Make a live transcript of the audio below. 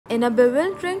In a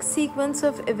bewildering sequence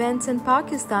of events in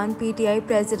Pakistan, PTI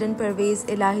President Parvez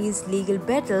Elahi's legal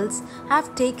battles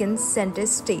have taken center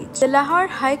stage. The Lahore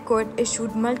High Court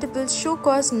issued multiple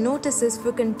show-cause notices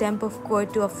for contempt of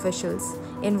court to officials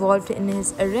involved in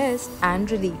his arrest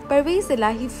and release. Parvez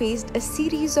Elahi faced a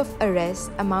series of arrests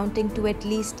amounting to at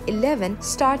least 11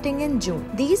 starting in June.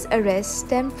 These arrests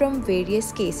stemmed from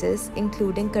various cases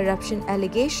including corruption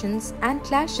allegations and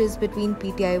clashes between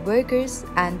PTI workers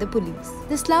and the police.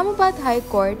 The Islamabad High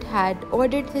Court had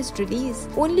ordered his release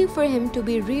only for him to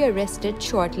be rearrested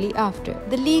shortly after.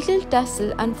 The legal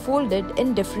tussle unfolded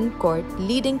in different courts,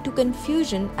 leading to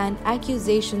confusion and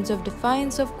accusations of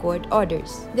defiance of court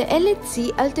orders. The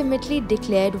LHC ultimately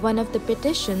declared one of the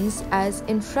petitions as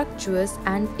infructuous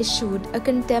and issued a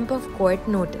contempt of court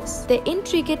notice. The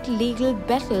intricate legal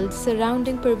battles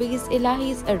surrounding Parvez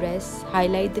Elahi's arrest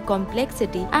highlight the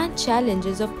complexity and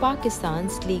challenges of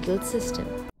Pakistan's legal system.